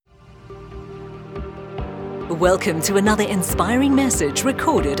Welcome to another inspiring message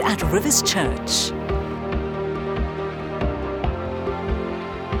recorded at Rivers Church.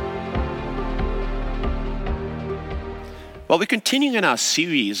 Well, we're continuing in our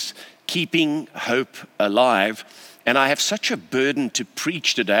series, Keeping Hope Alive, and I have such a burden to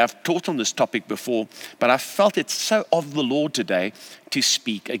preach today. I've taught on this topic before, but I felt it's so of the Lord today to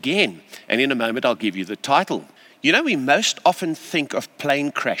speak again. And in a moment, I'll give you the title. You know, we most often think of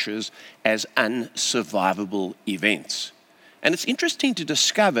plane crashes as unsurvivable events. And it's interesting to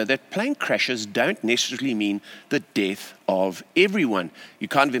discover that plane crashes don't necessarily mean the death of everyone. You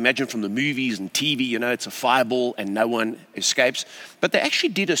kind of imagine from the movies and TV, you know, it's a fireball and no one escapes. But they actually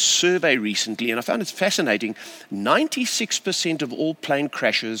did a survey recently, and I found it fascinating. 96% of all plane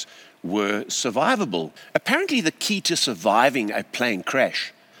crashes were survivable. Apparently, the key to surviving a plane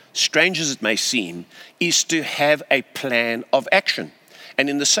crash, strange as it may seem, is to have a plan of action. And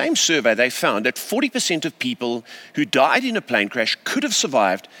in the same survey, they found that 40% of people who died in a plane crash could have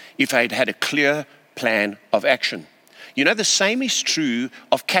survived if they had had a clear plan of action. You know, the same is true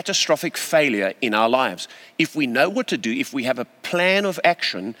of catastrophic failure in our lives. If we know what to do, if we have a plan of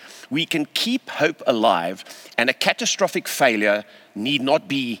action, we can keep hope alive, and a catastrophic failure need not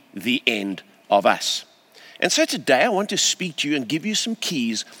be the end of us. And so today I want to speak to you and give you some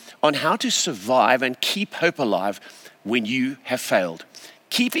keys on how to survive and keep hope alive when you have failed.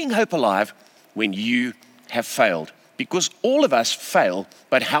 Keeping hope alive when you have failed. Because all of us fail,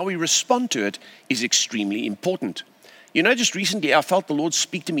 but how we respond to it is extremely important. You know, just recently I felt the Lord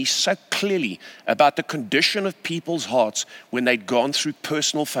speak to me so clearly about the condition of people's hearts when they'd gone through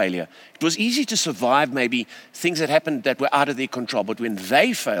personal failure. It was easy to survive maybe things that happened that were out of their control, but when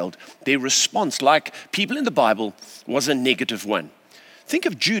they failed, their response, like people in the Bible, was a negative one. Think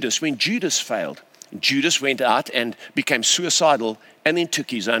of Judas. When Judas failed, Judas went out and became suicidal and then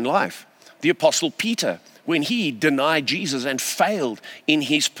took his own life. The Apostle Peter, when he denied Jesus and failed in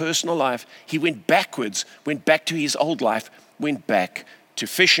his personal life, he went backwards, went back to his old life, went back to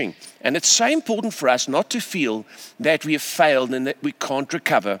fishing. And it's so important for us not to feel that we have failed and that we can't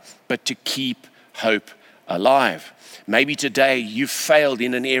recover, but to keep hope alive. Maybe today you've failed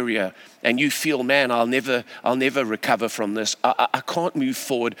in an area and you feel, man, I'll never recover from this. I can't move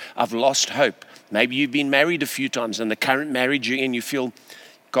forward. I've lost hope. Maybe you've been married a few times and the current marriage you're in, you feel,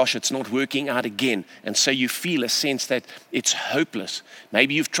 gosh, it's not working out again. And so you feel a sense that it's hopeless.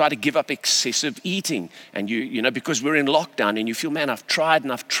 Maybe you've tried to give up excessive eating and you know, because we're in lockdown and you feel, man, I've tried.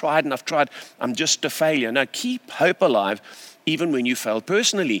 I'm just a failure. No, keep hope alive. Even when you fail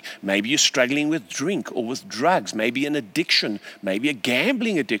personally. Maybe you're struggling with drink or with drugs, maybe an addiction, maybe a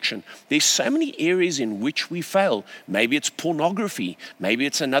gambling addiction. There's so many areas in which we fail. Maybe it's pornography. Maybe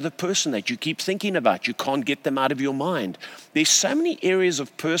it's another person that you keep thinking about. You can't get them out of your mind. There's so many areas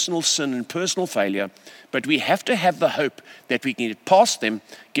of personal sin and personal failure, but we have to have the hope that we can get past them,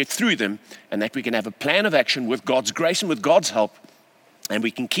 get through them, and that we can have a plan of action with God's grace and with God's help, and we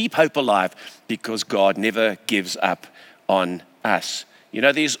can keep hope alive because God never gives up on us. You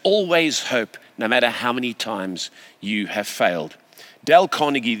know, there's always hope, no matter how many times you have failed. Dale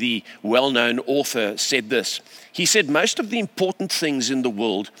Carnegie, the well-known author, said this. He said, most of the important things in the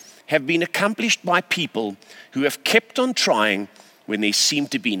world have been accomplished by people who have kept on trying when there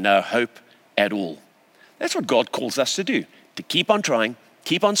seemed to be no hope at all. That's what God calls us to do, to keep on trying,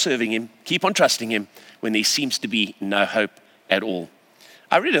 keep on serving Him, keep on trusting Him when there seems to be no hope at all.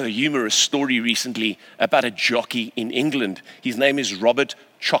 I read a humorous story recently about a jockey in England. His name is Robert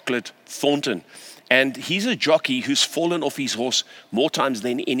Chocolate Thornton. And he's a jockey who's fallen off his horse more times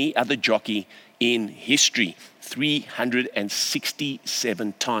than any other jockey in history,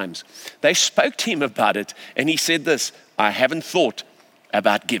 367 times. They spoke to him about it, and he said this, I haven't thought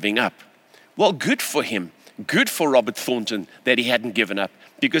about giving up. Well, good for him. Good for Robert Thornton that he hadn't given up,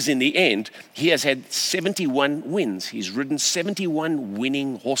 because in the end, he has had 71 wins. He's ridden 71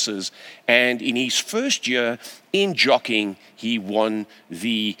 winning horses, and in his first year in jockeying, he won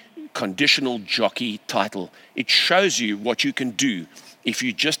the conditional jockey title. It shows you what you can do if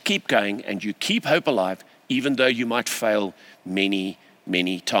you just keep going and you keep hope alive, even though you might fail many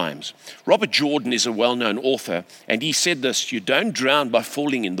times. Robert Jordan is a well-known author, and he said this, you don't drown by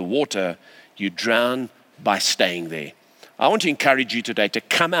falling in the water, you drown by staying there. I want to encourage you today to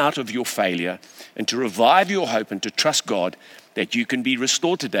come out of your failure and to revive your hope and to trust God that you can be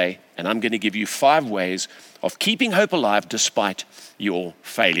restored today. And I'm going to give you 5 ways of keeping hope alive despite your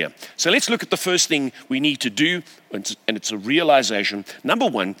failure. So let's look at the first thing we need to do, and it's a realization. Number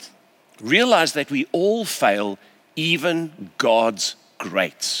 1, realize that we all fail, even God's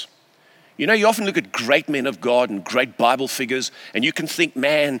greats. You know, you often look at great men of God and great Bible figures, and you can think,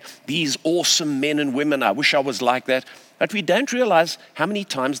 man, these awesome men and women, I wish I was like that. But we don't realize how many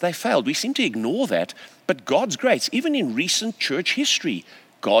times they failed. We seem to ignore that. But God's greats, even in recent church history,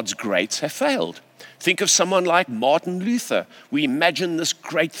 God's greats have failed. Think of someone like Martin Luther. We imagine this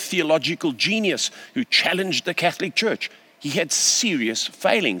great theological genius who challenged the Catholic Church. He had serious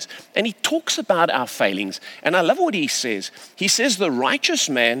failings. And he talks about our failings. And I love what he says. He says the righteous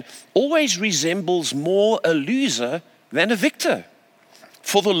man always resembles more a loser than a victor.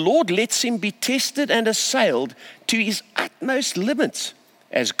 For the Lord lets him be tested and assailed to his utmost limits,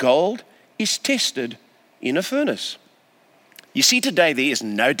 as gold is tested in a furnace. You see, today there is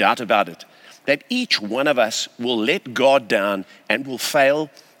no doubt about it, that each one of us will let God down and will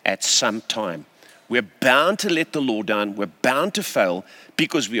fail at some time. We're bound to let the Lord down. We're bound to fail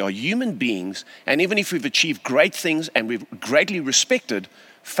because we are human beings. And even if we've achieved great things and we're greatly respected,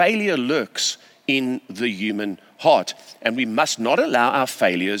 failure lurks in the human heart. And we must not allow our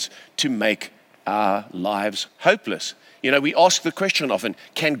failures to make our lives hopeless. You know, we ask the question often,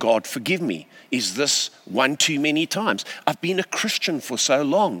 can God forgive me? Is this one too many times? I've been a Christian for so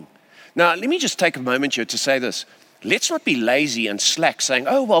long. Now, let me just take a moment here to say this. Let's not be lazy and slack saying,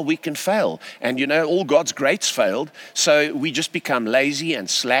 oh, well, we can fail. And, you know, all God's greats failed. So we just become lazy and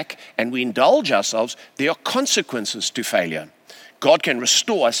slack and we indulge ourselves. There are consequences to failure. God can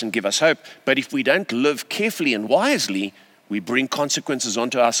restore us and give us hope. But if we don't live carefully and wisely, we bring consequences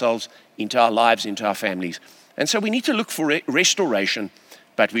onto ourselves, into our lives, into our families. And so we need to look for restoration,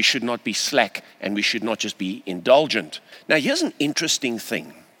 but we should not be slack and we should not just be indulgent. Now, here's an interesting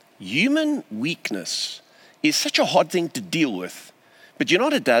thing. Human weakness is such a hard thing to deal with. But you know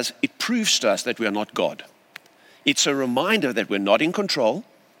what it does? It proves to us that we are not God. It's a reminder that we're not in control,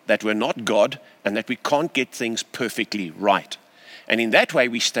 that we're not God, and that we can't get things perfectly right. And in that way,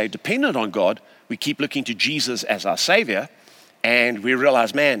 we stay dependent on God. We keep looking to Jesus as our Savior, and we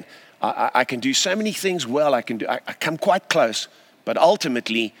realize, man, I can do so many things well. I come quite close, but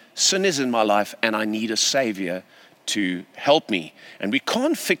ultimately, sin is in my life, and I need a Savior to help me. And we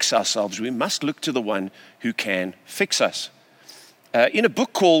can't fix ourselves. We must look to the one who can fix us. In a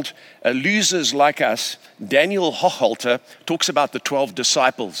book called Losers Like Us, Daniel Hochhalter talks about the 12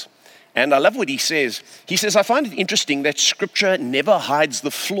 disciples. And I love what he says. He says, I find it interesting that Scripture never hides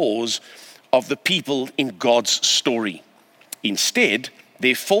the flaws of the people in God's story. Instead,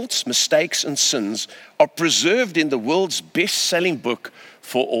 their faults, mistakes, and sins are preserved in the world's best-selling book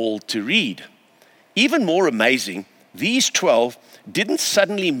for all to read. Even more amazing, these 12 didn't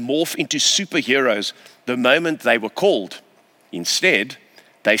suddenly morph into superheroes the moment they were called. Instead,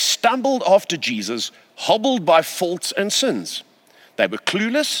 they stumbled after Jesus, hobbled by faults and sins. They were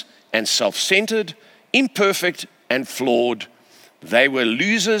clueless and self-centered, imperfect and flawed. They were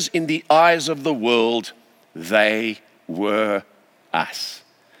losers in the eyes of the world. They were us.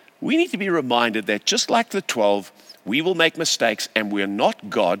 We need to be reminded that just like the 12, we will make mistakes and we're not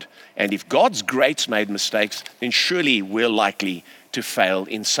God. And if God's greats made mistakes, then surely we're likely to fail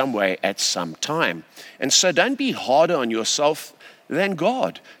in some way at some time. And so don't be harder on yourself than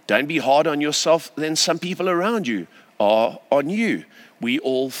God. Don't be harder on yourself than some people around you are on you. We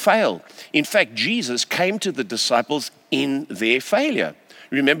all fail. In fact, Jesus came to the disciples in their failure.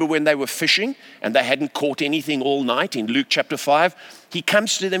 Remember when they were fishing and they hadn't caught anything all night in Luke chapter 5? He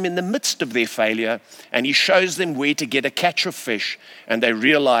comes to them in the midst of their failure and he shows them where to get a catch of fish, and they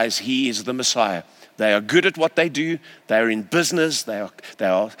realize he is the Messiah. They are good at what they do. They are in business. They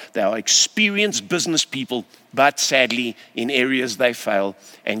are experienced business people, but sadly in areas they fail,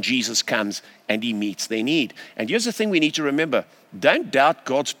 and Jesus comes and he meets their need. And here's the thing we need to remember. Don't doubt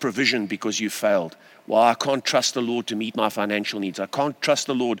God's provision because you failed. Well, I can't trust the Lord to meet my financial needs. I can't trust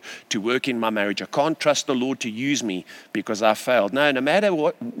the Lord to work in my marriage. I can't trust the Lord to use me because I failed. No matter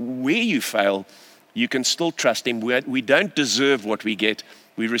where you fail, you can still trust him. We don't deserve what we get.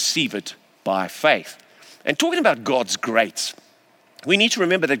 We receive it by faith. And talking about God's greats, we need to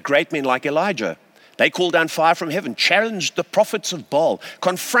remember that great men like Elijah, they called down fire from heaven, challenged the prophets of Baal,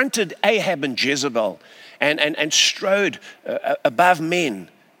 confronted Ahab and Jezebel, and strode above men,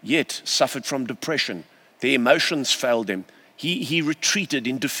 yet suffered from depression. Their emotions failed him. He retreated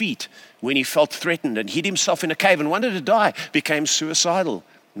in defeat when he felt threatened and hid himself in a cave and wanted to die, became suicidal.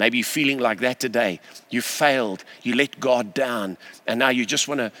 Maybe you're feeling like that today. You failed, you let God down, and now you just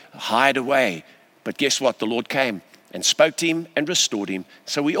want to hide away. But guess what? The Lord came and spoke to him and restored him.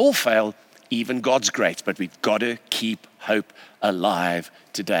 So we all fail, even God's great, but we've got to keep hope alive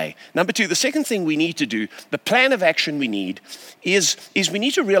today. Number two, the second thing we need to do, the plan of action we need, is we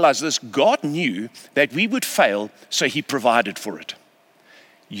need to realize this. God knew that we would fail, so he provided for it.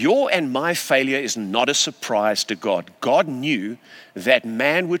 Your and my failure is not a surprise to God. God knew that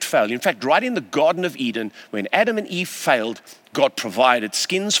man would fail. In fact, right in the Garden of Eden, when Adam and Eve failed, God provided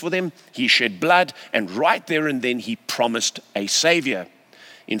skins for them, he shed blood, and right there and then he promised a savior.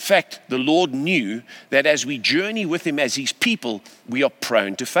 In fact, the Lord knew that as we journey with him as his people, we are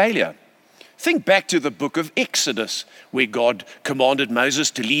prone to failure. Think back to the book of Exodus, where God commanded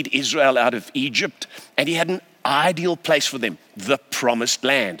Moses to lead Israel out of Egypt, and he had an ideal place for them, the promised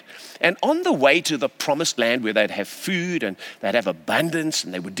land. And on the way to the promised land, where they'd have food and they'd have abundance,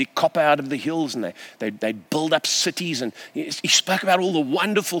 and they would dig copper out of the hills, and they'd build up cities, and he spoke about all the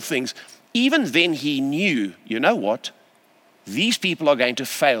wonderful things. Even then he knew, you know what? These people are going to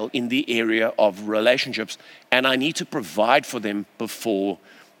fail in the area of relationships, and I need to provide for them before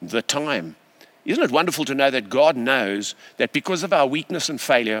the time. Isn't it wonderful to know that God knows that because of our weakness and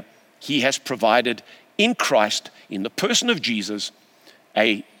failure, he has provided in Christ, in the person of Jesus,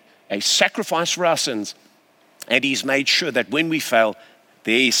 a sacrifice for our sins, and he's made sure that when we fail,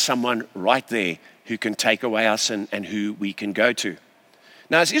 there is someone right there who can take away our sin and who we can go to.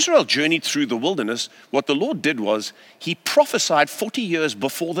 Now, as Israel journeyed through the wilderness, what the Lord did was he prophesied 40 years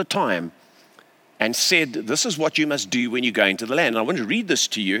before the time and said, this is what you must do when you go into the land. And I want to read this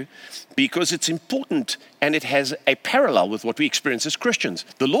to you because it's important and it has a parallel with what we experience as Christians.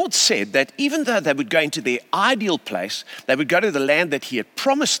 The Lord said that even though they would go into their ideal place, they would go to the land that he had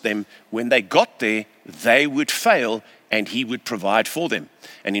promised them, when they got there, they would fail and he would provide for them.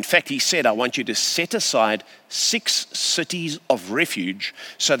 And in fact, he said, I want you to set aside 6 cities of refuge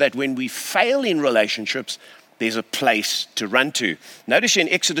so that when we fail in relationships, there's a place to run to. Notice in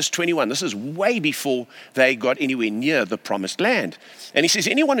Exodus 21, this is way before they got anywhere near the promised land. And he says,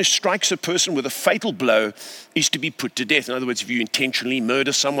 anyone who strikes a person with a fatal blow is to be put to death. In other words, if you intentionally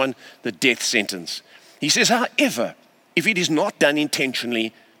murder someone, the death sentence. He says, however, if it is not done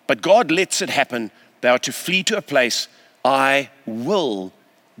intentionally, but God lets it happen, they are to flee to a place I will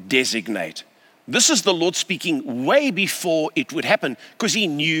designate. This is the Lord speaking way before it would happen, because he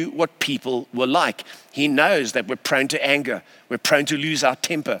knew what people were like. He knows that we're prone to anger. We're prone to lose our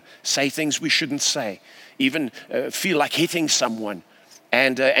temper, say things we shouldn't say, even feel like hitting someone.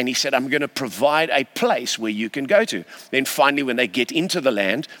 And he said, I'm going to provide a place where you can go to. Then finally, when they get into the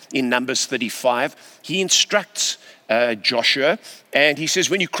land, in Numbers 35, he instructs Joshua, and he says,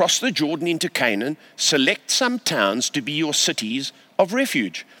 when you cross the Jordan into Canaan, select some towns to be your cities of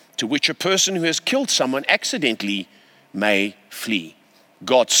refuge, to which a person who has killed someone accidentally may flee.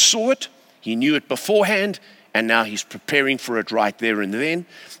 God saw it, he knew it beforehand, and now he's preparing for it right there and then.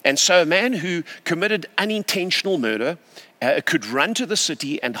 And so a man who committed unintentional murder could run to the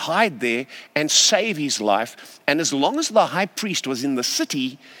city and hide there and save his life. And as long as the high priest was in the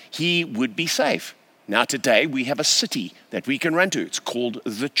city, he would be safe. Now today we have a city that we can run to. It's called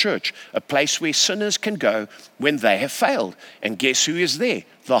the church, a place where sinners can go when they have failed. And guess who is there?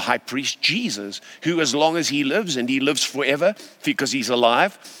 The high priest Jesus, who as long as he lives, and he lives forever because he's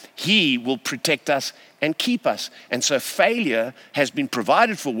alive, he will protect us and keep us. And so failure has been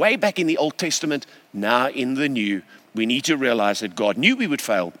provided for way back in the Old Testament. Now in the New, we need to realize that God knew we would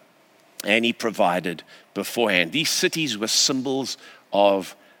fail and he provided beforehand. These cities were symbols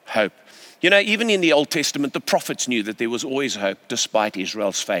of hope. You know, even in the Old Testament, the prophets knew that there was always hope despite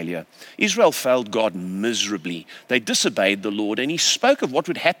Israel's failure. Israel failed God miserably. They disobeyed the Lord, and he spoke of what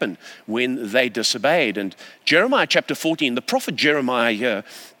would happen when they disobeyed. And Jeremiah chapter 14, the prophet Jeremiah here,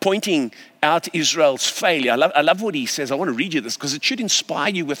 pointing out Israel's failure. I love what he says. I want to read you this because it should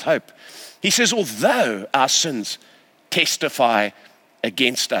inspire you with hope. He says, although our sins testify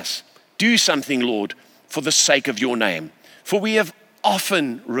against us, do something, Lord, for the sake of your name. For we have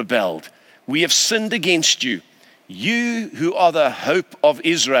often rebelled. We have sinned against you, you who are the hope of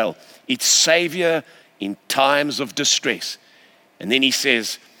Israel, its savior in times of distress. And then he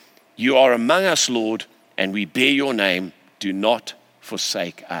says, you are among us, Lord, and we bear your name. Do not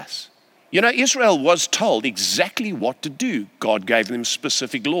forsake us. You know, Israel was told exactly what to do. God gave them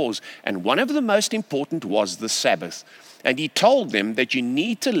specific laws, and one of the most important was the Sabbath. And he told them that you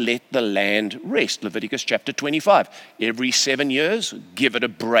need to let the land rest. Leviticus chapter 25. Every 7 years, give it a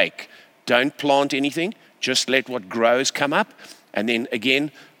break. Don't plant anything. Just let what grows come up. And then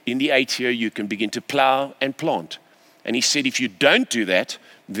again, in the 8th year, you can begin to plow and plant. And he said, if you don't do that,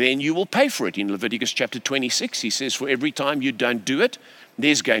 then you will pay for it. In Leviticus chapter 26, he says, for every time you don't do it,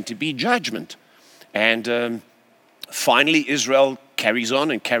 there's going to be judgment. And finally, Israel carries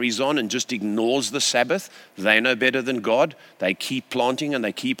on and just ignores the Sabbath. They know better than God. They keep planting and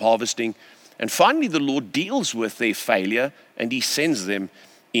they keep harvesting. And finally, the Lord deals with their failure and he sends them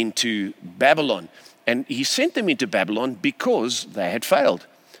into Babylon. And he sent them into Babylon because they had failed.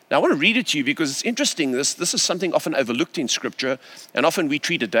 Now, I want to read it to you because it's interesting. This is something often overlooked in Scripture, and often we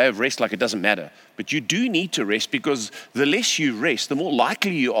treat a day of rest like it doesn't matter. But you do need to rest, because the less you rest, the more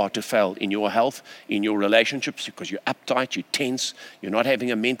likely you are to fail in your health, in your relationships, because you're uptight, you're tense, you're not having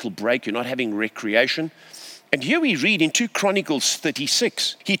a mental break, you're not having recreation. And here we read in 2 Chronicles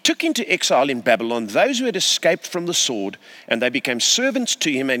 36, he took into exile in Babylon those who had escaped from the sword, and they became servants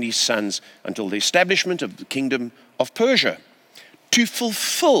to him and his sons until the establishment of the kingdom of Persia, to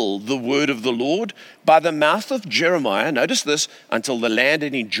fulfill the word of the Lord by the mouth of Jeremiah, notice this, until the land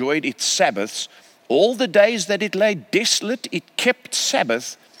had enjoyed its Sabbaths. All the days that it lay desolate, it kept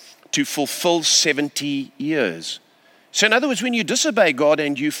Sabbath to fulfill 70 years. So in other words, when you disobey God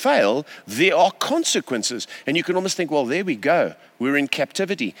and you fail, there are consequences. And you can almost think, well, there we go. We're in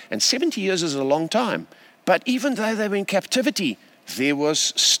captivity. And 70 years is a long time. But even though they were in captivity, there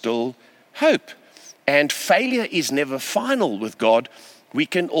was still hope. And failure is never final with God. We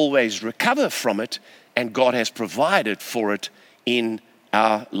can always recover from it, and God has provided for it in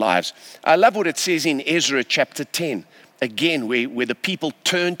our lives. I love what it says in Ezra chapter 10, again, where the people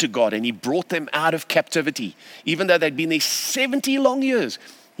turned to God and he brought them out of captivity. Even though they'd been there 70 long years,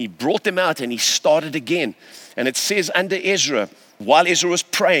 he brought them out and he started again. And it says under Ezra, while Ezra was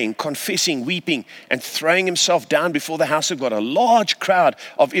praying, confessing, weeping, and throwing himself down before the house of God, a large crowd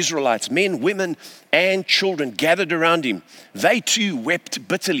of Israelites, men, women, and children gathered around him. They too wept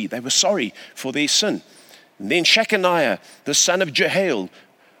bitterly. They were sorry for their sin. And then Shechaniah, the son of Jehiel,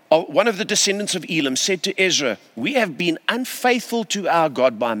 one of the descendants of Elam, said to Ezra, we have been unfaithful to our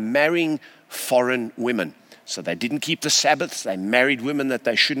God by marrying foreign women. So they didn't keep the Sabbaths. They married women that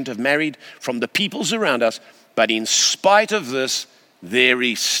they shouldn't have married from the peoples around us. But in spite of this, there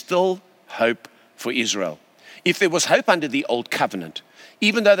is still hope for Israel. If there was hope under the old covenant,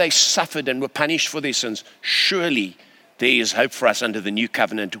 even though they suffered and were punished for their sins, surely there is hope for us under the new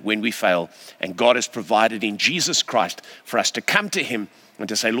covenant when we fail. And God has provided in Jesus Christ for us to come to him and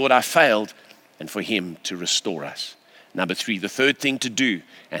to say, Lord, I failed, and for him to restore us. Number 3, the third thing to do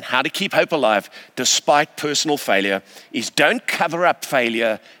and how to keep hope alive despite personal failure is don't cover up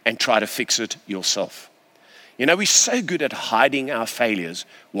failure and try to fix it yourself. You know, we're so good at hiding our failures.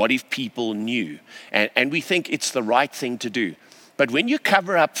 What if people knew? And we think it's the right thing to do. But when you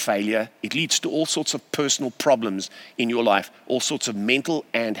cover up failure, it leads to all sorts of personal problems in your life, all sorts of mental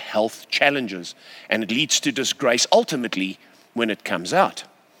and health challenges. And it leads to disgrace ultimately when it comes out.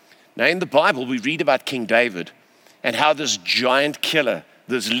 Now, in the Bible, we read about King David and how this giant killer,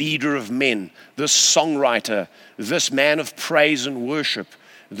 this leader of men, this songwriter, this man of praise and worship,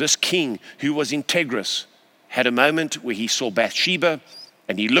 this king who was integrous, had a moment where he saw Bathsheba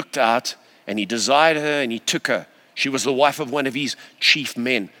and he looked out and he desired her and he took her. She was the wife of one of his chief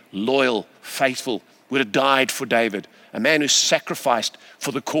men, loyal, faithful, would have died for David, a man who sacrificed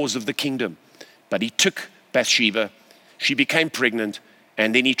for the cause of the kingdom. But he took Bathsheba, she became pregnant,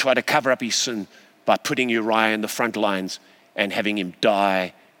 and then he tried to cover up his sin by putting Uriah in the front lines and having him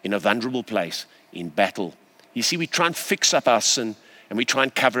die in a vulnerable place in battle. You see, we try and fix up our sin and we try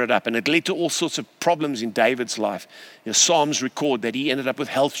and cover it up. And it led to all sorts of problems in David's life. The Psalms record that he ended up with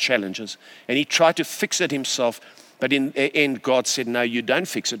health challenges. And he tried to fix it himself. But in the end, God said, no, you don't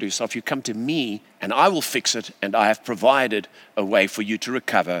fix it yourself. You come to me and I will fix it. And I have provided a way for you to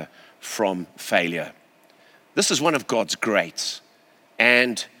recover from failure. This is one of God's greats.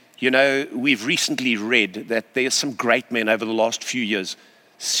 And, you know, we've recently read that there's some great men over the last few years,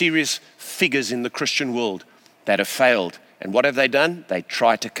 serious figures in the Christian world that have failed. And what have they done? They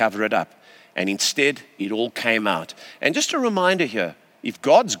tried to cover it up. And instead, it all came out. And just a reminder here, if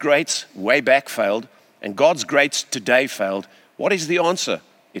God's greats way back failed, and God's greats today failed, what is the answer?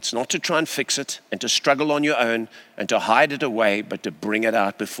 It's not to try and fix it, and to struggle on your own, and to hide it away, but to bring it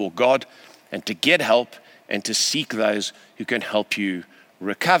out before God, and to get help, and to seek those who can help you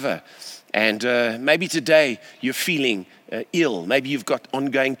recover. And maybe today you're feeling ill. Maybe you've got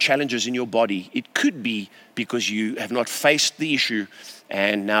ongoing challenges in your body. It could be because you have not faced the issue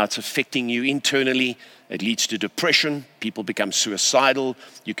and now it's affecting you internally. It leads to depression. People become suicidal.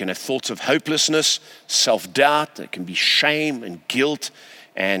 You can have thoughts of hopelessness, self-doubt. There can be shame and guilt,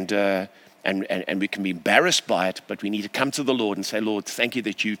 and we can be embarrassed by it. But we need to come to the Lord and say, Lord, thank you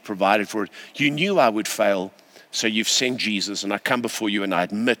that you've provided for it. You knew I would fail, so you've sent Jesus, and I come before you and I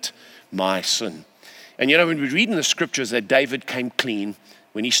admit my sin. And you know, when we read in the scriptures that David came clean,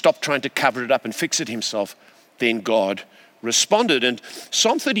 when he stopped trying to cover it up and fix it himself, then God responded. And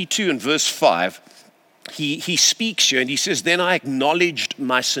Psalm 32 and verse 5 he speaks here and he says, then I acknowledged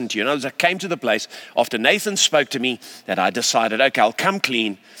my sin to you. In other words, I came to the place after Nathan spoke to me that I decided, okay, I'll come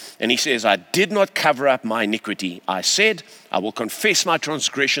clean. And he says, I did not cover up my iniquity. I said, I will confess my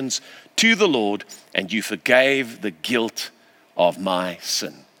transgressions to the Lord, and you forgave the guilt of my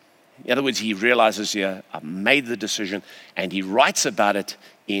sin. In other words, he realizes here, I've made the decision, and he writes about it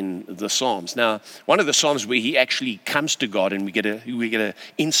in the Psalms. Now, one of the Psalms where he actually comes to God and we get an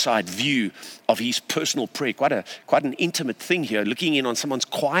inside view of his personal prayer, quite an intimate thing here, looking in on someone's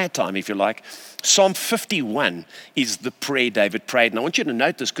quiet time, if you like. Psalm 51 is the prayer David prayed. And I want you to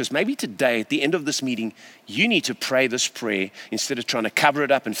note this because maybe today at the end of this meeting, you need to pray this prayer instead of trying to cover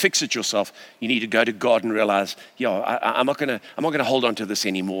it up and fix it yourself. You need to go to God and realize, I'm not going to hold on to this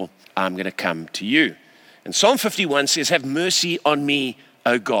anymore. I'm going to come to you. And Psalm 51 says, have mercy on me,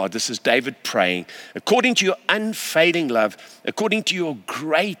 O God. This is David praying. According to your unfailing love, according to your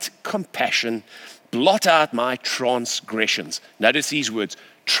great compassion, blot out my transgressions. Notice these words,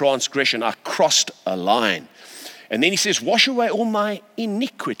 transgression. I crossed a line. And then he says, wash away all my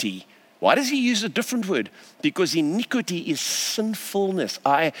iniquity. Why does he use a different word? Because iniquity is sinfulness.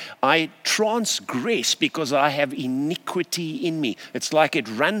 I transgress because I have iniquity in me. It's like it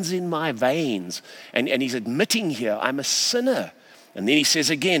runs in my veins. And he's admitting here, I'm a sinner. And then he says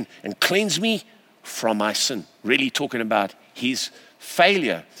again, and cleanse me from my sin. Really talking about his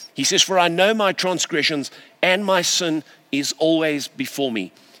failure. He says, for I know my transgressions and my sin is always before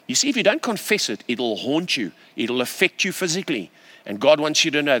me. You see, if you don't confess it, it'll haunt you. It'll affect you physically. And God wants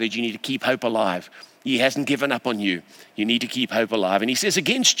you to know that you need to keep hope alive. He hasn't given up on you. You need to keep hope alive. And he says,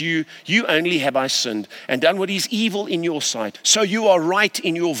 against you, you only have I sinned and done what is evil in your sight. So you are right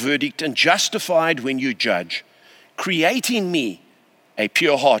in your verdict and justified when you judge. Create in me a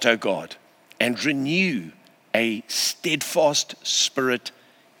pure heart, O God, and renew a steadfast spirit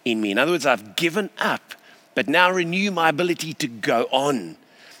in me. In other words, I've given up, but now renew my ability to go on.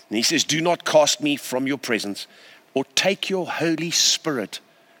 And he says, do not cast me from your presence or take your Holy Spirit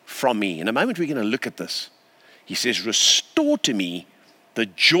from me. In a moment, we're going to look at this. He says, restore to me the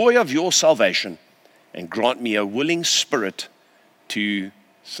joy of your salvation and grant me a willing spirit to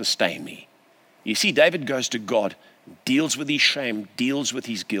sustain me. You see, David goes to God, deals with his shame, deals with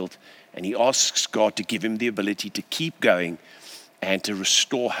his guilt, and he asks God to give him the ability to keep going and to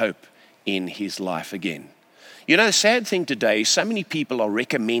restore hope in his life again. You know, the sad thing today is so many people are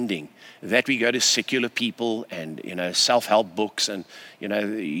recommending that we go to secular people and, self-help books and,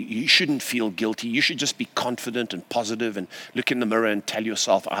 you shouldn't feel guilty. You should just be confident and positive and look in the mirror and tell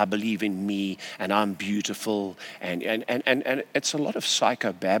yourself, I believe in me and I'm beautiful. And it's a lot of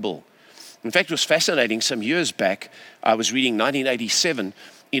psychobabble. In fact, it was fascinating. Some years back, I was reading 1987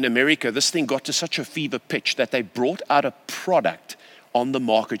 in America. This thing got to such a fever pitch that they brought out a product on the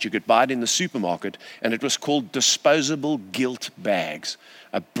market. You could buy it in the supermarket, and it was called disposable guilt bags.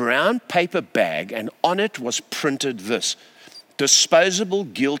 A brown paper bag, and on it was printed this: disposable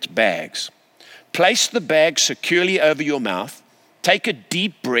guilt bags. Place the bag securely over your mouth, take a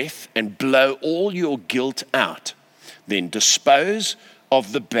deep breath, and blow all your guilt out. Then dispose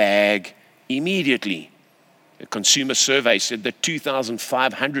of the bag immediately. A consumer survey said that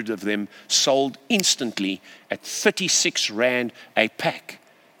 2,500 of them sold instantly at 36 Rand a pack.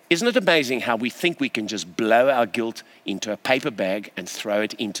 Isn't it amazing how we think we can just blow our guilt into a paper bag and throw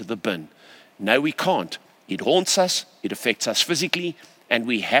it into the bin? No, we can't. It haunts us, it affects us physically, and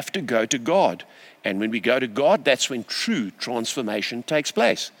we have to go to God. And when we go to God, that's when true transformation takes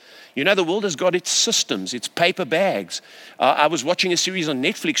place. You know, the world has got its systems, its paper bags. I was watching a series on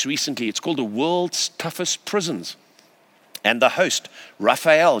Netflix recently. It's called The World's Toughest Prisons. And the host,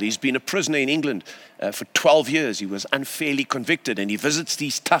 Raphael, he's been a prisoner in England for 12 years. He was unfairly convicted, and he visits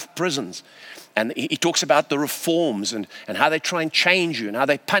these tough prisons. And he talks about the reforms and how they try and change you and how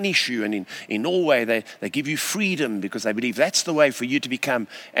they punish you. And in Norway, they give you freedom because they believe that's the way for you to become.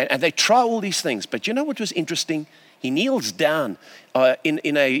 And they try all these things. But you know what was interesting? He kneels down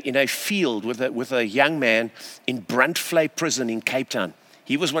in a field with a young man in Brandtvlei prison in Cape Town.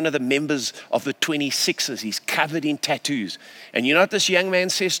 He was one of the members of the 26ers. He's covered in tattoos. And you know what this young man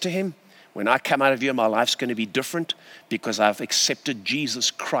says to him? When I come out of here, my life's going to be different because I've accepted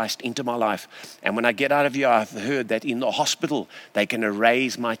Jesus Christ into my life. And when I get out of here, I've heard that in the hospital, they can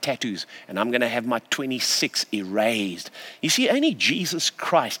erase my tattoos and I'm going to have my 26 erased. You see, only Jesus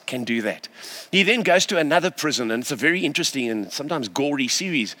Christ can do that. He then goes to another prison, and it's a very interesting and sometimes gory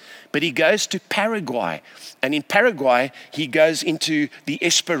series, but he goes to Paraguay. And in Paraguay, he goes into the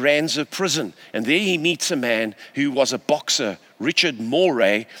Esperanza prison. And there he meets a man who was a boxer, Richard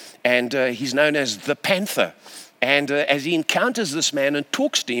Moray, and he's known as the Panther. And as he encounters this man and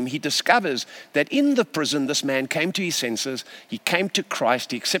talks to him, he discovers that in the prison, this man came to his senses. He came to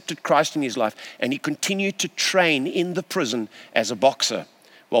Christ. He accepted Christ in his life. And he continued to train in the prison as a boxer.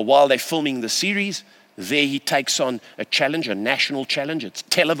 Well, while they're filming the series, there he takes on a challenge, a national challenge. It's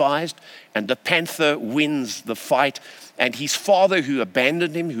televised. And the Panther wins the fight. And his father, who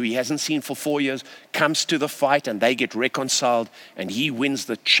abandoned him, who he hasn't seen for 4 years, comes to the fight and they get reconciled. And he wins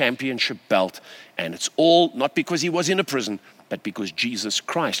the championship belt. And it's all not because he was in a prison, but because Jesus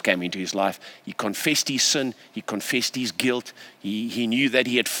Christ came into his life. He confessed his sin. He confessed his guilt. He knew that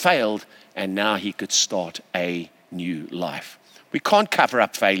he had failed. And now he could start a new life. We can't cover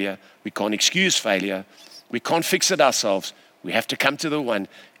up failure. We can't excuse failure. We can't fix it ourselves. We have to come to the one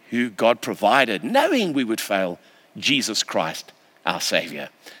who God provided, knowing we would fail, Jesus Christ, our Savior.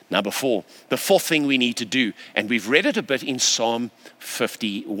 Number 4, the fourth thing we need to do, and we've read it a bit in Psalm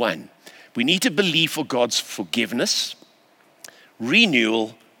 51. We need to believe for God's forgiveness,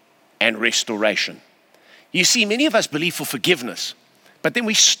 renewal, and restoration. You see, many of us believe for forgiveness, but then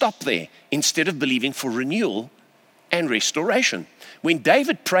we stop there instead of believing for renewal and restoration. When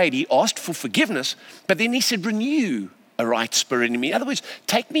David prayed, he asked for forgiveness, but then he said, renew a right spirit in me. In other words,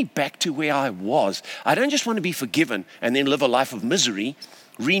 take me back to where I was. I don't just want to be forgiven and then live a life of misery.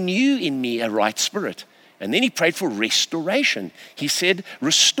 Renew in me a right spirit. And then he prayed for restoration. He said,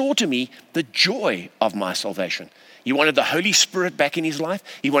 restore to me the joy of my salvation. He wanted the Holy Spirit back in his life.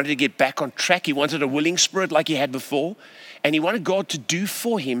 He wanted to get back on track. He wanted a willing spirit like he had before. And he wanted God to do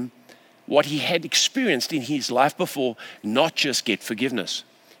for him what he had experienced in his life before, not just get forgiveness.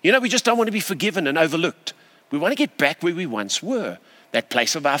 You know, we just don't want to be forgiven and overlooked. We want to get back where we once were, that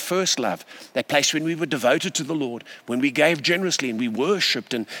place of our first love, that place when we were devoted to the Lord, when we gave generously and we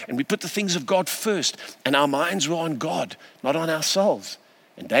worshiped and we put the things of God first, and our minds were on God, not on ourselves.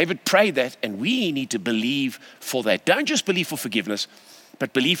 And David prayed that, and we need to believe for that. Don't just believe for forgiveness,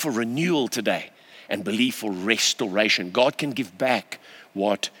 but believe for renewal today and believe for restoration. God can give back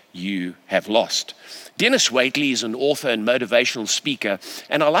what you have lost. Dennis Waitley is an author and motivational speaker,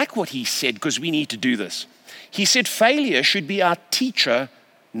 and I like what he said because we need to do this. He said, failure should be our teacher,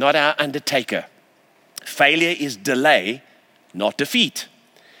 not our undertaker. Failure is delay, not defeat.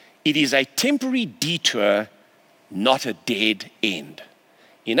 It is a temporary detour, not a dead end.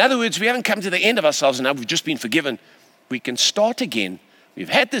 In other words, we haven't come to the end of ourselves and now we've just been forgiven. We can start again. We've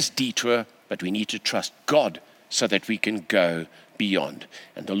had this detour, but we need to trust God so that we can go beyond.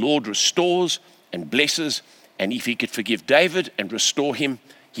 And the Lord restores and blesses. And if he could forgive David and restore him,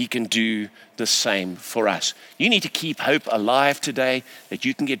 he can do the same for us. You need to keep hope alive today, that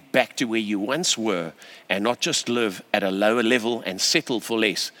you can get back to where you once were and not just live at a lower level and settle for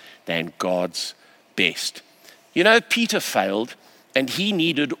less than God's best. You know, Peter failed and he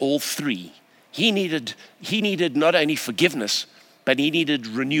needed all three. He needed not only forgiveness, but he needed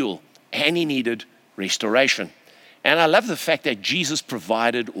renewal and he needed restoration. And I love the fact that Jesus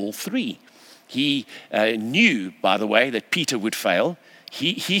provided all three. He knew, by the way, that Peter would fail.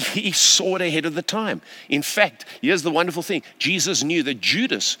 He saw it ahead of the time. In fact, here's the wonderful thing. Jesus knew that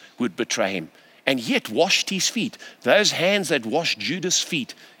Judas would betray him and yet washed his feet. Those hands that washed Judas'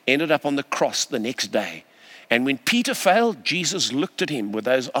 feet ended up on the cross the next day. And when Peter failed, Jesus looked at him with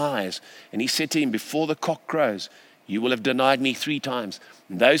those eyes and he said to him, before the cock crows, you will have denied me 3 times.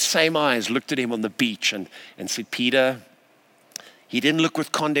 And those same eyes looked at him on the beach and said, Peter, he didn't look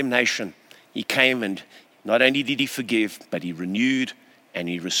with condemnation. He came and not only did he forgive, but he renewed and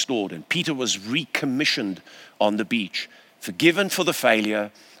he restored. And Peter was recommissioned on the beach, forgiven for the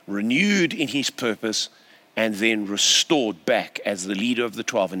failure, renewed in his purpose, and then restored back as the leader of the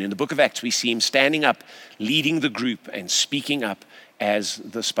 12. And in the book of Acts, we see him standing up, leading the group and speaking up as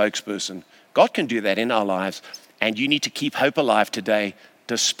the spokesperson. God can do that in our lives, and you need to keep hope alive today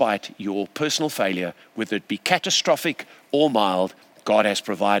despite your personal failure, whether it be catastrophic or mild. God has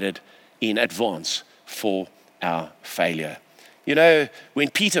provided in advance for our failure. You know, when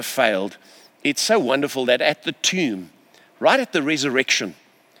Peter failed, it's so wonderful that at the tomb, right at the resurrection,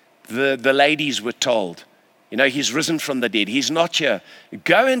 the ladies were told, you know, he's risen from the dead. He's not here.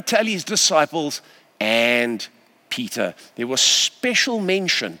 Go and tell his disciples and Peter. There was special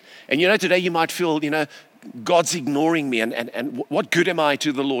mention. And you know, today you might feel, you know, God's ignoring me and what good am I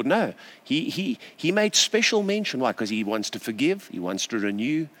to the Lord? No, he made special mention. Why? Because he wants to forgive, he wants to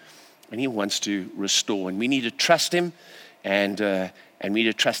renew, and he wants to restore. And we need to trust him and we need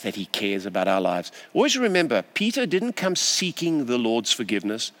to trust that he cares about our lives. Always remember, Peter didn't come seeking the Lord's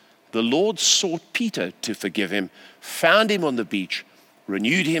forgiveness. The Lord sought Peter to forgive him, found him on the beach,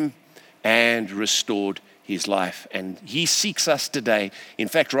 renewed him, and restored his life. And he seeks us today. In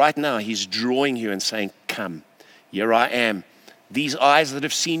fact, right now, he's drawing you and saying, come. Here I am. These eyes that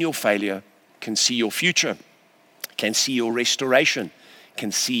have seen your failure can see your future, can see your restoration,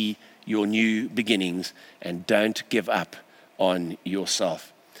 can see your new beginnings, and don't give up on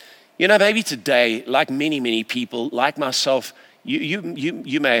yourself. You know, maybe today, like many people, like myself, you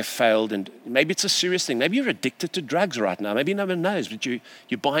may have failed, and maybe it's a serious thing. Maybe you're addicted to drugs right now. Maybe no one knows, but you're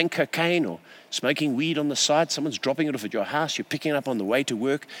buying cocaine or smoking weed on the side. Someone's dropping it off at your house. You're picking it up on the way to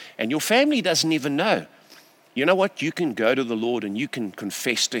work, and your family doesn't even know. You know what? You can go to the Lord and you can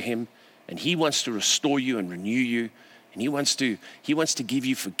confess to Him, and He wants to restore you and renew you, and He wants to give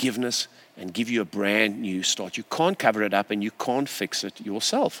you forgiveness and give you a brand new start. You can't cover it up and you can't fix it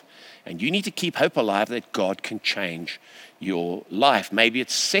yourself. And you need to keep hope alive that God can change your life. Maybe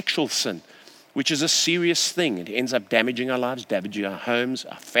it's sexual sin, which is a serious thing. It ends up damaging our lives, damaging our homes,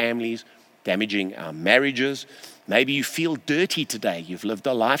 our families, damaging our marriages. Maybe you feel dirty today. You've lived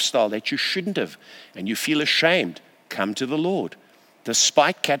a lifestyle that you shouldn't have, and you feel ashamed. Come to the Lord.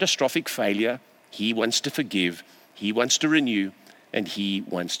 Despite catastrophic failure, He wants to forgive, He wants to renew, and He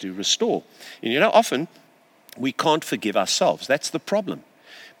wants to restore. And you know, often we can't forgive ourselves. That's the problem.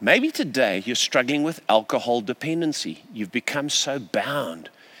 Maybe today you're struggling with alcohol dependency. You've become so bound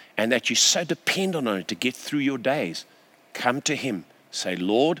and that you're so dependent on it to get through your days. Come to Him. Say,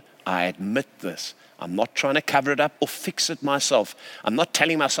 Lord, I admit this. I'm not trying to cover it up or fix it myself. I'm not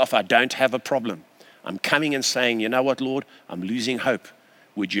telling myself I don't have a problem. I'm coming and saying, you know what, Lord, I'm losing hope.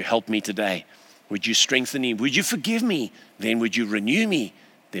 Would you help me today? Would you strengthen me? Would you forgive me? Then would you renew me?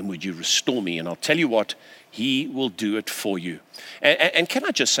 Then would you restore me? And I'll tell you what, He will do it for you. And can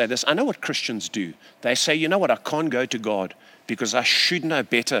I just say this? I know what Christians do. They say, you know what, I can't go to God because I should know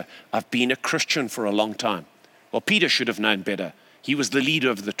better. I've been a Christian for a long time. Well, Peter should have known better. He was the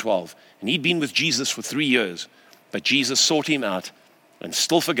leader of the 12, and he'd been with Jesus for 3 years. But Jesus sought him out and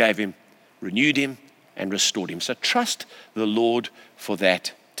still forgave him, renewed him, and restored him. So trust the Lord for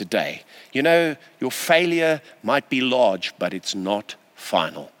that today. You know, your failure might be large, but it's not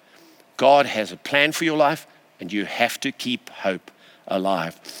final. God has a plan for your life, and you have to keep hope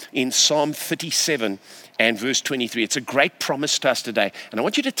alive. In Psalm 37 and verse 23, it's a great promise to us today. And I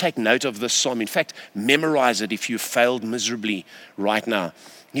want you to take note of this psalm. In fact, memorize it if you failed miserably right now.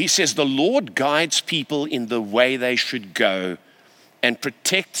 He says, the Lord guides people in the way they should go and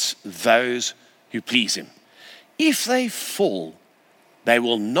protects those who please Him. If they fall, they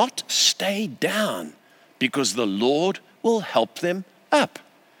will not stay down because the Lord will help them up.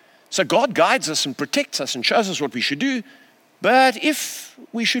 So God guides us and protects us and shows us what we should do. But if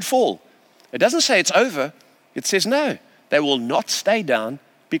we should fall, it doesn't say it's over. It says no, they will not stay down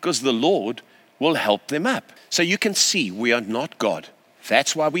because the Lord will help them up. So you can see we are not God.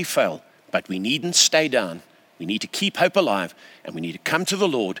 That's why we fail. But we needn't stay down. We need to keep hope alive, and we need to come to the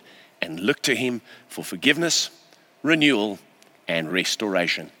Lord and look to Him for forgiveness, renewal, and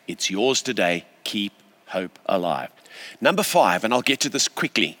restoration. It's yours today. Keep hope alive. Number 5, and I'll get to this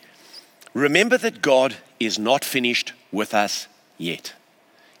quickly. Remember that God is not finished with us yet.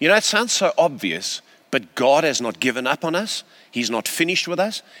 You know, it sounds so obvious, but God has not given up on us. He's not finished with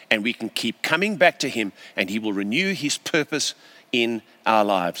us, and we can keep coming back to Him, and He will renew His purpose in our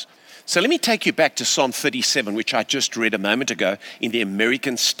lives. So let me take you back to Psalm 37, which I just read a moment ago in the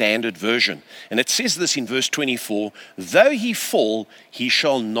American Standard Version. And it says this in verse 24, though he fall, he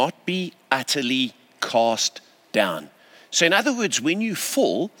shall not be utterly cast down. So in other words, when you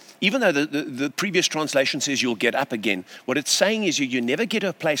fall, even though the previous translation says you'll get up again, what it's saying is you never get to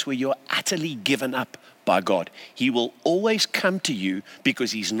a place where you're utterly given up by God. He will always come to you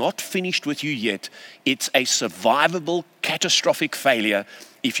because He's not finished with you yet. It's a survivable, catastrophic failure.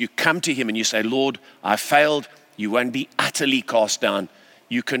 If you come to Him and you say, Lord, I failed, you won't be utterly cast down.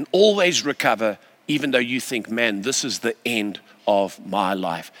 You can always recover, even though you think, man, this is the end of my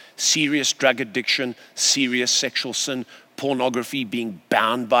life. Serious drug addiction, serious sexual sin, pornography, being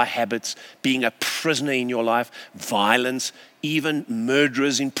bound by habits, being a prisoner in your life, violence, even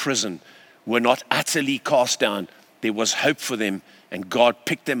murderers in prison were not utterly cast down. There was hope for them, and God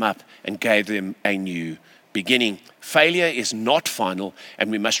picked them up and gave them a new beginning. Failure is not final, and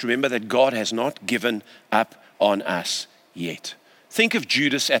we must remember that God has not given up on us yet. Think of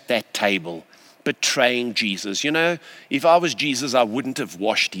Judas at that table, betraying Jesus. You know, if I was Jesus, I wouldn't have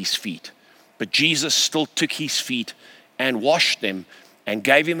washed his feet. But Jesus still took his feet and washed them and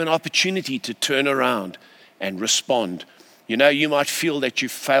gave him an opportunity to turn around and respond. You know, you might feel that you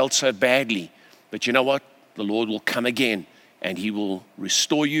failed so badly, but you know what? The Lord will come again and He will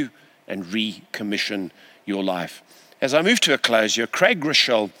restore you and recommission your life. As I move to a close here, Craig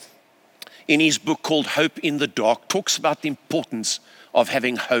Groeschel, in his book called Hope in the Dark, talks about the importance of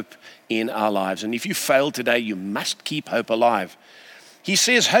having hope in our lives. And if you fail today, you must keep hope alive. He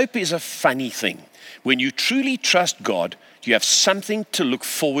says hope is a funny thing. When you truly trust God, you have something to look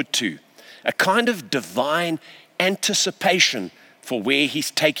forward to, a kind of divine anticipation for where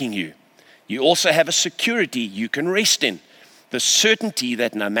he's taking you. You also have a security you can rest in, the certainty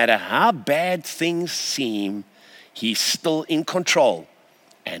that no matter how bad things seem, he's still in control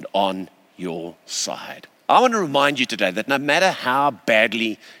and on your side. I want to remind you today that no matter how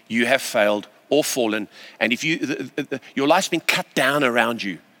badly you have failed or fallen, and if your life's been cut down around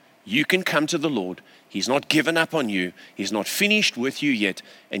you, you can come to the Lord. He's not given up on you. He's not finished with you yet,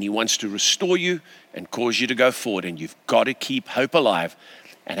 and he wants to restore you and cause you to go forward. And you've got to keep hope alive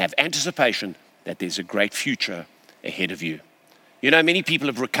and have anticipation that there's a great future ahead of you. You know, many people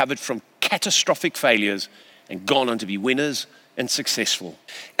have recovered from catastrophic failures and gone on to be winners and successful.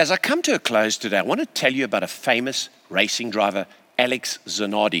 As I come to a close today, I want to tell you about a famous racing driver, Alex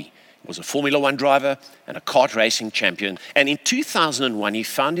Zanardi. He was a Formula One driver and a kart racing champion. And in 2001, he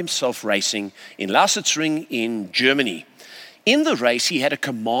found himself racing in Lausitzring in Germany. In the race, he had a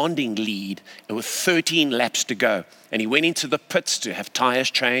commanding lead with 13 laps to go. And he went into the pits to have tires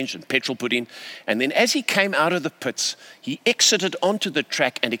changed and petrol put in. And then as he came out of the pits, he exited onto the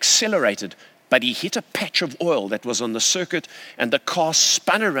track and accelerated. But he hit a patch of oil that was on the circuit, and the car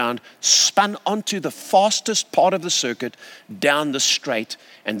spun around, spun onto the fastest part of the circuit down the straight.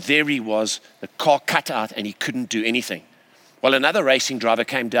 And there he was, the car cut out, and he couldn't do anything. Well, another racing driver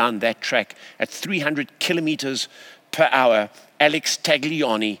came down that track at 300 kilometers per hour, Alex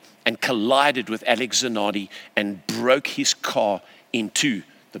Tagliani, and collided with Alex Zanardi and broke his car in two.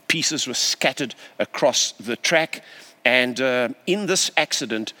 The pieces were scattered across the track. And in this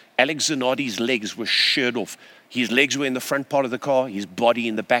accident, Alex Zanardi's legs were sheared off. His legs were in the front part of the car, his body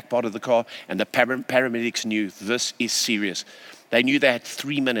in the back part of the car, and the paramedics knew this is serious. They knew they had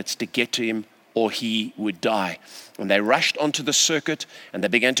 3 minutes to get to him or he would die. And they rushed onto the circuit and they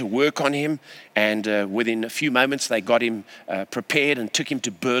began to work on him. And within a few moments, they got him prepared and took him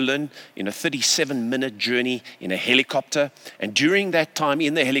to Berlin in a 37-minute journey in a helicopter. And during that time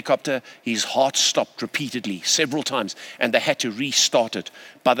in the helicopter, his heart stopped repeatedly, several times, and they had to restart it.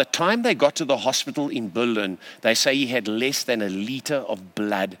 By the time they got to the hospital in Berlin, they say he had less than a liter of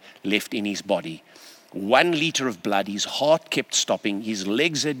blood left in his body. 1 liter of blood, his heart kept stopping, his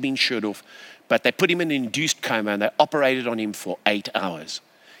legs had been sheared off, but they put him in an induced coma and they operated on him for 8 hours.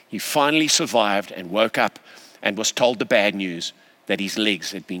 He finally survived and woke up and was told the bad news that his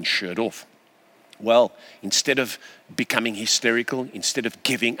legs had been sheared off. Well, instead of becoming hysterical, instead of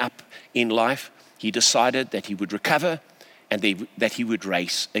giving up in life, he decided that he would recover and that he would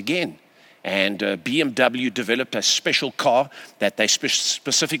race again. And BMW developed a special car that they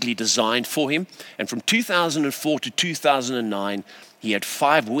specifically designed for him. And from 2004 to 2009, he had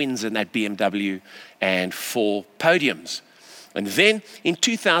 5 wins in that BMW and 4 podiums. And then in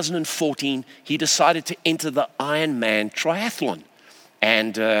 2014, he decided to enter the Ironman triathlon.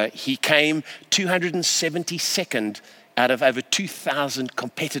 And he came 272nd out of over 2,000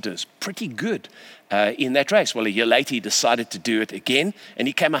 competitors. Pretty good in that race. Well, a year later, he decided to do it again, and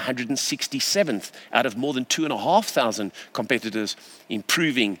he came 167th out of more than 2,500 competitors,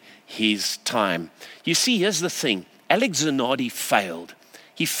 improving his time. You see, here's the thing. Alex Zanardi failed.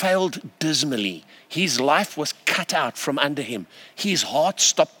 He failed dismally. His life was cut out from under him. His heart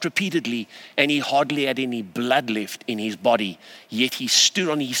stopped repeatedly, and he hardly had any blood left in his body. Yet he stood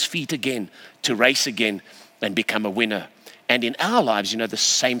on his feet again to race again and become a winner. And in our lives, you know, the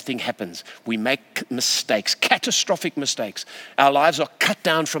same thing happens. We make mistakes, catastrophic mistakes. Our lives are cut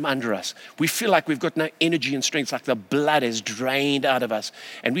down from under us. We feel like we've got no energy and strength, like the blood is drained out of us.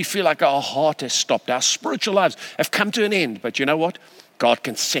 And we feel like our heart has stopped. Our spiritual lives have come to an end. But you know what? God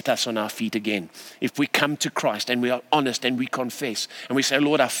can set us on our feet again. If we come to Christ and we are honest and we confess and we say,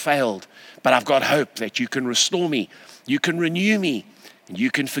 Lord, I failed, but I've got hope that you can restore me, you can renew me, and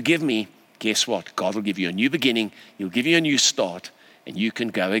you can forgive me. Guess what? God will give you a new beginning. He'll give you a new start, and you can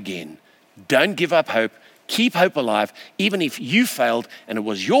go again. Don't give up hope. Keep hope alive. Even if you failed and it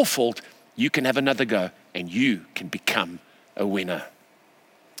was your fault, you can have another go, and you can become a winner.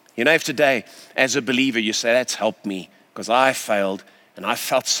 You know, if today, as a believer, you say, that's helped me because I failed and I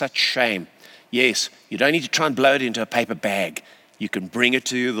felt such shame. Yes, you don't need to try and blow it into a paper bag. You can bring it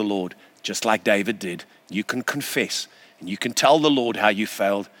to the Lord, just like David did. You can confess, and you can tell the Lord how you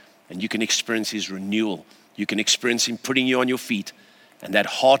failed, and you can experience his renewal. You can experience him putting you on your feet and that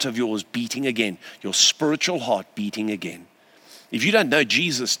heart of yours beating again, your spiritual heart beating again. If you don't know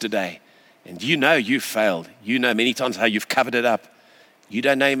Jesus today and you know you failed, you know many times how you've covered it up, you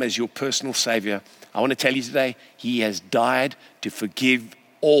don't know him as your personal Savior, I want to tell you today, he has died to forgive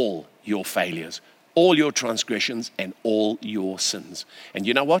all your failures, all your transgressions, and all your sins. And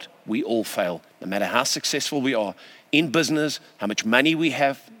you know what? We all fail. No matter how successful we are in business, how much money we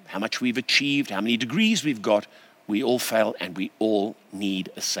have, how much we've achieved, how many degrees we've got, we all fail and we all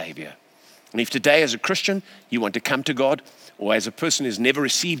need a Savior. And if today as a Christian, you want to come to God, or as a person who's never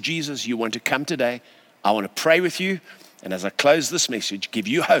received Jesus, you want to come today, I want to pray with you. And as I close this message, give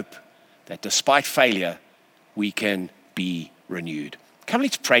you hope that despite failure, we can be renewed. Come,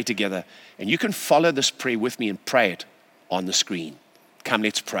 let's pray together. And you can follow this prayer with me and pray it on the screen. Come,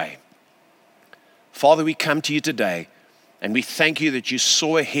 let's pray. Father, we come to you today, and we thank you that you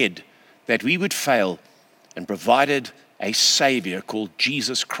saw ahead that we would fail and provided a Savior called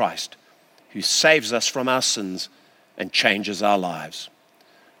Jesus Christ, who saves us from our sins and changes our lives.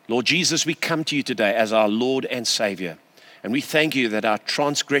 Lord Jesus, we come to you today as our Lord and Savior, and we thank you that our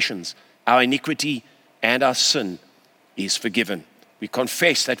transgressions, our iniquity, and our sin is forgiven. We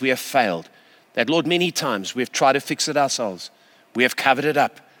confess that we have failed, that, Lord, many times we have tried to fix it ourselves. We have covered it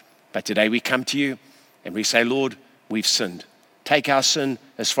up. But today we come to you and we say, Lord, we've sinned. Take our sin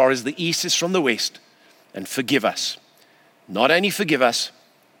as far as the east is from the west and forgive us. Not only forgive us,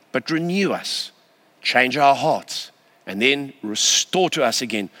 but renew us, change our hearts, and then restore to us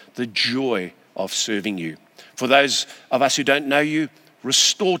again the joy of serving you. For those of us who don't know you,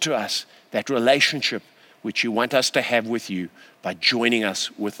 restore to us that relationship which you want us to have with you by joining us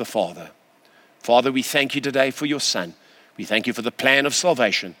with the Father. Father, we thank you today for your Son. We thank you for the plan of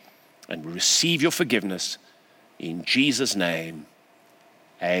salvation, and we receive your forgiveness. In Jesus' name,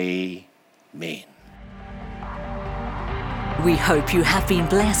 amen. We hope you have been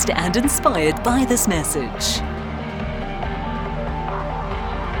blessed and inspired by this message.